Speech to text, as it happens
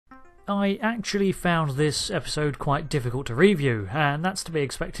I actually found this episode quite difficult to review, and that's to be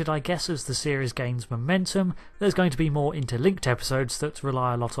expected, I guess. As the series gains momentum, there's going to be more interlinked episodes that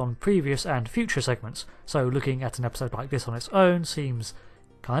rely a lot on previous and future segments, so looking at an episode like this on its own seems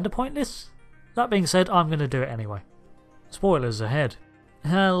kinda pointless. That being said, I'm going to do it anyway. Spoilers ahead.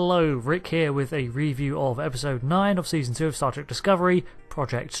 Hello, Rick here with a review of episode 9 of season 2 of Star Trek Discovery,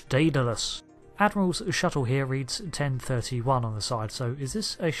 Project Daedalus. Admiral's shuttle here reads 1031 on the side, so is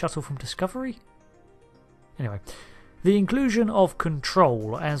this a shuttle from Discovery? Anyway, the inclusion of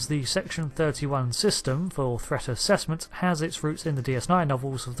Control as the Section 31 system for threat assessment has its roots in the DS9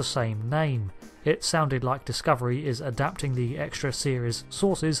 novels of the same name. It sounded like Discovery is adapting the extra series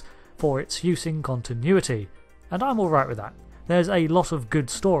sources for its use in continuity, and I'm alright with that. There's a lot of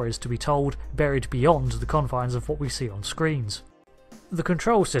good stories to be told buried beyond the confines of what we see on screens. The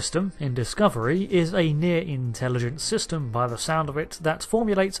control system in Discovery is a near-intelligent system by the sound of it that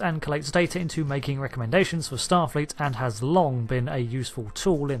formulates and collates data into making recommendations for Starfleet and has long been a useful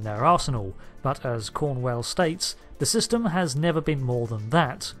tool in their arsenal, but as Cornwell states, the system has never been more than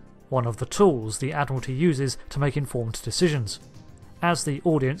that, one of the tools the Admiralty uses to make informed decisions. As the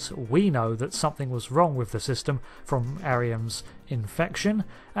audience, we know that something was wrong with the system from Ariam's infection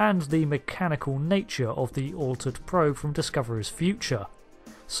and the mechanical nature of the altered probe from Discovery's future.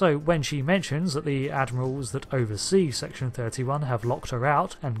 So when she mentions that the admirals that oversee Section 31 have locked her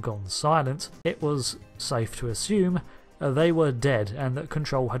out and gone silent, it was safe to assume they were dead and that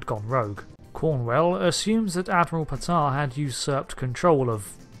Control had gone rogue. Cornwell assumes that Admiral Patar had usurped control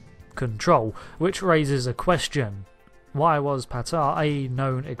of Control, which raises a question. Why was Patar, a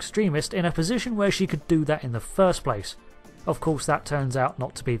known extremist, in a position where she could do that in the first place? Of course that turns out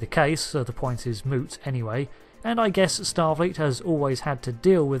not to be the case, so the point is moot anyway, and I guess Starfleet has always had to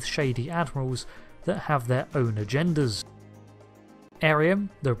deal with shady admirals that have their own agendas. Ariam,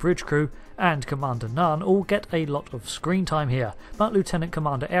 the bridge crew, and Commander Nunn all get a lot of screen time here, but Lieutenant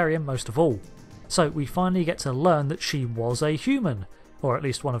Commander Ariam most of all. So we finally get to learn that she was a human, or at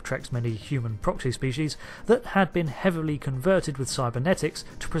least one of Trek's many human proxy species, that had been heavily converted with cybernetics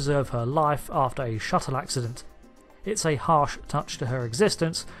to preserve her life after a shuttle accident. It's a harsh touch to her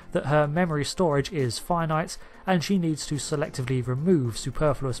existence that her memory storage is finite, and she needs to selectively remove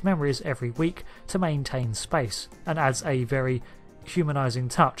superfluous memories every week to maintain space, and adds a very humanising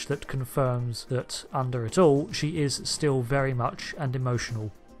touch that confirms that, under it all, she is still very much an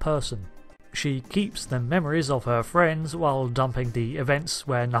emotional person. She keeps the memories of her friends while dumping the events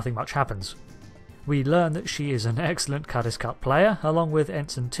where nothing much happens. We learn that she is an excellent Cut player, along with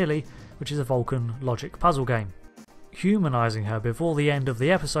Ensign Tilly, which is a Vulcan logic puzzle game. Humanising her before the end of the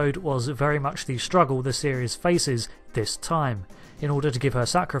episode was very much the struggle the series faces this time, in order to give her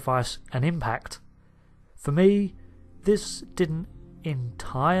sacrifice an impact. For me, this didn't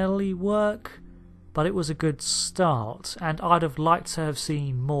entirely work, but it was a good start, and I'd have liked to have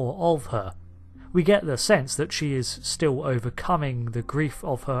seen more of her. We get the sense that she is still overcoming the grief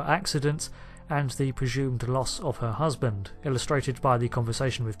of her accident and the presumed loss of her husband, illustrated by the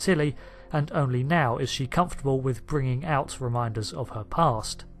conversation with Tilly, and only now is she comfortable with bringing out reminders of her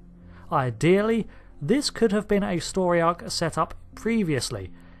past. Ideally, this could have been a story arc set up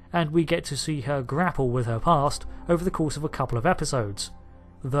previously, and we get to see her grapple with her past over the course of a couple of episodes,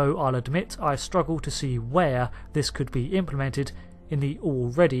 though I'll admit I struggle to see where this could be implemented in the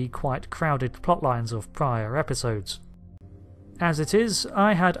already quite crowded plotlines of prior episodes. As it is,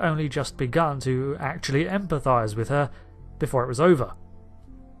 I had only just begun to actually empathise with her before it was over.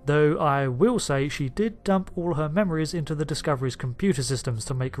 Though I will say she did dump all her memories into the Discovery's computer systems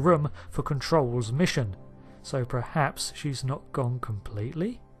to make room for Control's mission, so perhaps she's not gone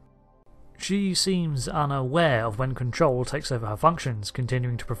completely? She seems unaware of when Control takes over her functions,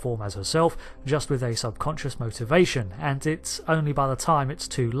 continuing to perform as herself, just with a subconscious motivation, and it's only by the time it's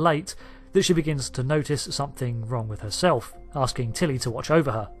too late that she begins to notice something wrong with herself, asking Tilly to watch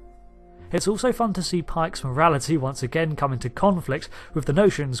over her. It's also fun to see Pike's morality once again come into conflict with the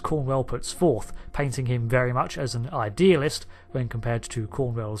notions Cornwell puts forth, painting him very much as an idealist when compared to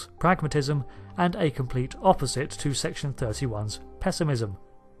Cornwell's pragmatism, and a complete opposite to Section 31's pessimism.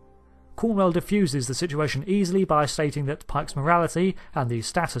 Cornwell diffuses the situation easily by stating that Pike's morality and the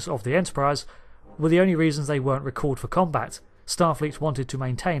status of the Enterprise were the only reasons they weren't recalled for combat. Starfleet wanted to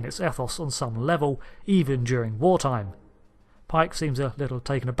maintain its ethos on some level, even during wartime. Pike seems a little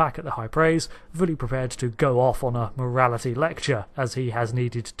taken aback at the high praise, fully prepared to go off on a morality lecture, as he has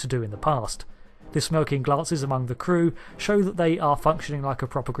needed to do in the past. The smirking glances among the crew show that they are functioning like a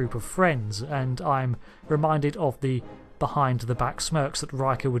proper group of friends, and I'm reminded of the behind-the-back smirks that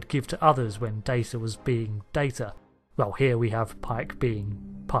Riker would give to others when Data was being Data. Well, here we have Pike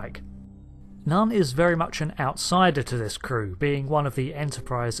being Pike. None is very much an outsider to this crew, being one of the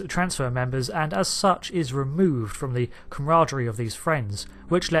Enterprise transfer members, and as such is removed from the camaraderie of these friends,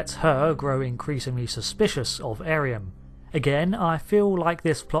 which lets her grow increasingly suspicious of Ariam. Again, I feel like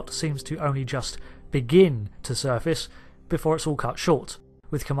this plot seems to only just begin to surface before it's all cut short,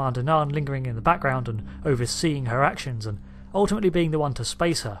 with Commander Nhan lingering in the background and overseeing her actions and ultimately being the one to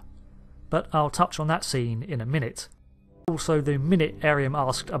space her. But I'll touch on that scene in a minute. Also, the minute Ariam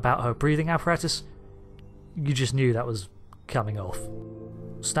asked about her breathing apparatus, you just knew that was coming off.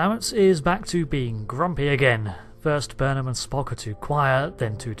 Stamets is back to being grumpy again. First, Burnham and Spock are too quiet,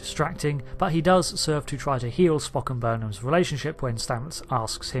 then too distracting, but he does serve to try to heal Spock and Burnham's relationship when Stamets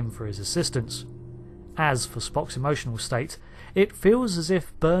asks him for his assistance. As for Spock's emotional state, it feels as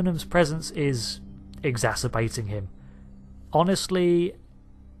if Burnham's presence is exacerbating him. Honestly,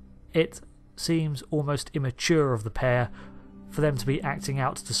 it seems almost immature of the pair for them to be acting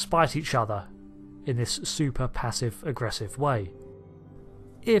out to spite each other in this super passive-aggressive way.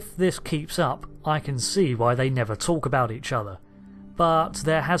 If this keeps up, I can see why they never talk about each other, but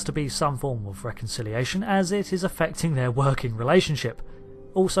there has to be some form of reconciliation as it is affecting their working relationship.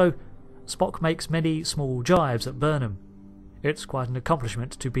 Also, Spock makes many small jibes at Burnham. It's quite an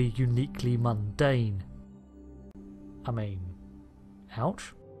accomplishment to be uniquely mundane. I mean,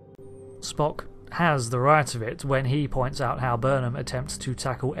 ouch. Spock has the right of it when he points out how Burnham attempts to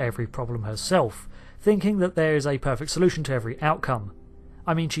tackle every problem herself, thinking that there is a perfect solution to every outcome.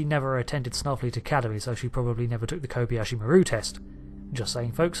 I mean, she never attended Starfleet Academy, so she probably never took the Kobayashi Maru test. Just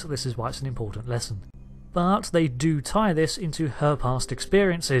saying, folks, this is why it's an important lesson. But they do tie this into her past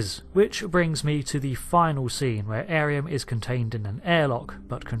experiences, which brings me to the final scene where Ariam is contained in an airlock,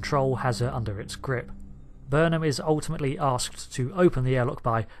 but Control has her under its grip. Burnham is ultimately asked to open the airlock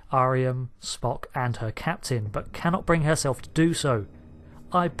by Ariam, Spock and her captain, but cannot bring herself to do so.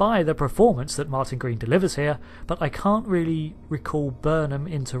 I buy the performance that Martin Green delivers here, but I can't really recall Burnham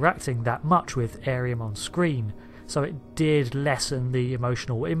interacting that much with Ariam on screen, so it did lessen the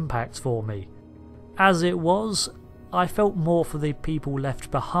emotional impact for me. As it was, I felt more for the people left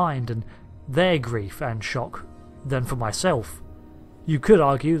behind and their grief and shock than for myself. You could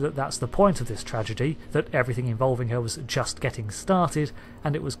argue that that's the point of this tragedy, that everything involving her was just getting started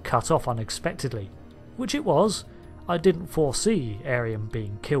and it was cut off unexpectedly. Which it was. I didn't foresee Ariam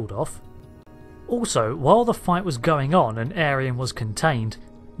being killed off. Also, while the fight was going on and Ariam was contained,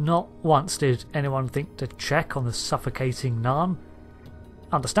 not once did anyone think to check on the suffocating Nhan.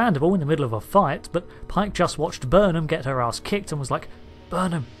 Understandable in the middle of a fight, but Pike just watched Burnham get her ass kicked and was like,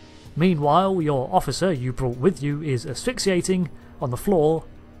 "Burnham, meanwhile your officer you brought with you is asphyxiating on the floor,"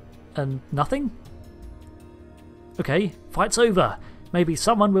 and nothing? Okay, fight's over. Maybe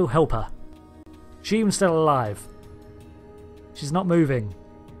someone will help her. She even still alive. She's not moving.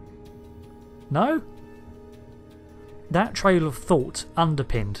 No? That trail of thought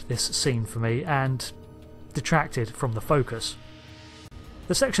underpinned this scene for me and detracted from the focus.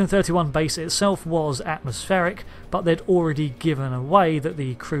 The Section 31 base itself was atmospheric, but they'd already given away that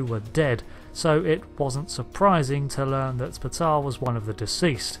the crew were dead, so it wasn't surprising to learn that Spatar was one of the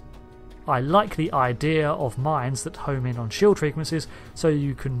deceased. I like the idea of mines that home in on shield frequencies so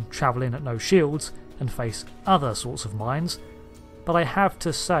you can travel in at no shields and face other sorts of mines, but I have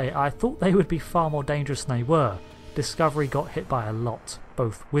to say I thought they would be far more dangerous than they were. Discovery got hit by a lot,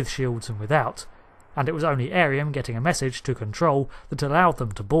 both with shields and without, and it was only Ariam getting a message to Control that allowed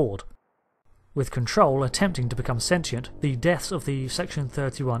them to board. With Control attempting to become sentient, the deaths of the Section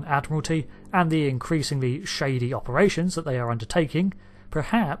 31 Admiralty and the increasingly shady operations that they are undertaking,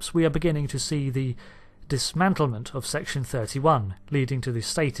 perhaps we are beginning to see the dismantlement of Section 31, leading to the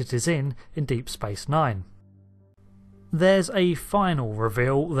state it is in Deep Space Nine. There's a final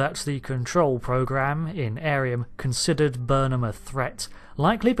reveal that the Control program in Ariam considered Burnham a threat,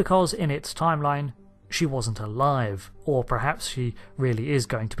 likely because in its timeline she wasn't alive, or perhaps she really is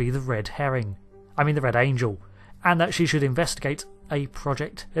going to be the Red Angel, and that she should investigate a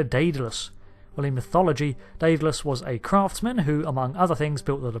Project Daedalus. Well, in mythology, Daedalus was a craftsman who, among other things,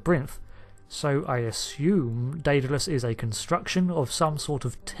 built the labyrinth, so I assume Daedalus is a construction of some sort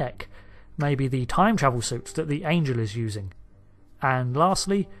of tech, maybe the time travel suit that the Angel is using. And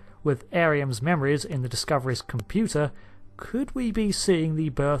lastly, with Ariam's memories in the Discovery's computer, could we be seeing the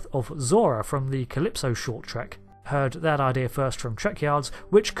birth of Zora from the Calypso short trek? Heard that idea first from Trekyards,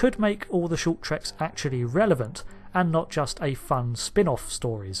 which could make all the short treks actually relevant, and not just a fun spin-off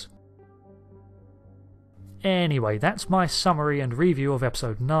stories. Anyway, that's my summary and review of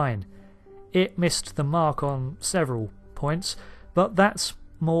Episode 9. It missed the mark on several points, but that's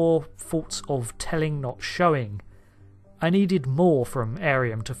more faults of telling not showing. I needed more from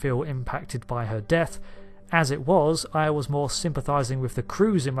Ariam to feel impacted by her death. As it was, I was more sympathising with the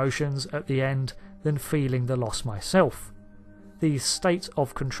crew's emotions at the end than feeling the loss myself. The state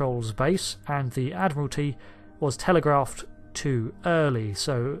of Control's base and the Admiralty was telegraphed too early,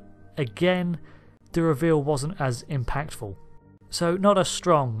 so again, the reveal wasn't as impactful. So not a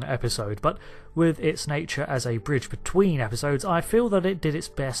strong episode, but with its nature as a bridge between episodes, I feel that it did its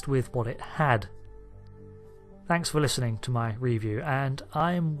best with what it had. Thanks for listening to my review, and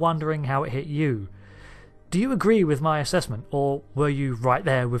I'm wondering how it hit you. Do you agree with my assessment, or were you right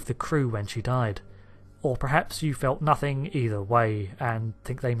there with the crew when she died? Or perhaps you felt nothing either way and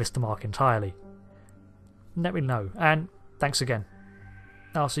think they missed the mark entirely? Let me know, and thanks again.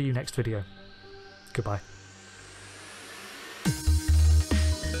 I'll see you next video. Goodbye.